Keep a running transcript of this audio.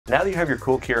Now that you have your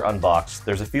CoolCure unboxed,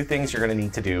 there's a few things you're going to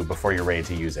need to do before you're ready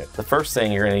to use it. The first thing,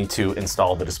 you're going to need to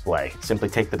install the display. Simply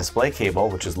take the display cable,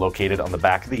 which is located on the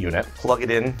back of the unit, plug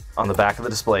it in on the back of the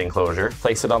display enclosure,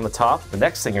 place it on the top. The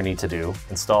next thing you need to do,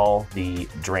 install the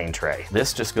drain tray.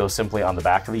 This just goes simply on the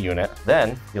back of the unit.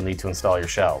 Then you'll need to install your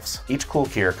shelves. Each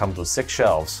CoolCure comes with 6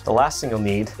 shelves. The last thing you'll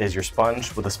need is your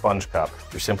sponge with a sponge cup.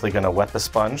 You're simply going to wet the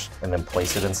sponge and then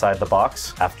place it inside the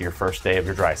box after your first day of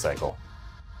your dry cycle.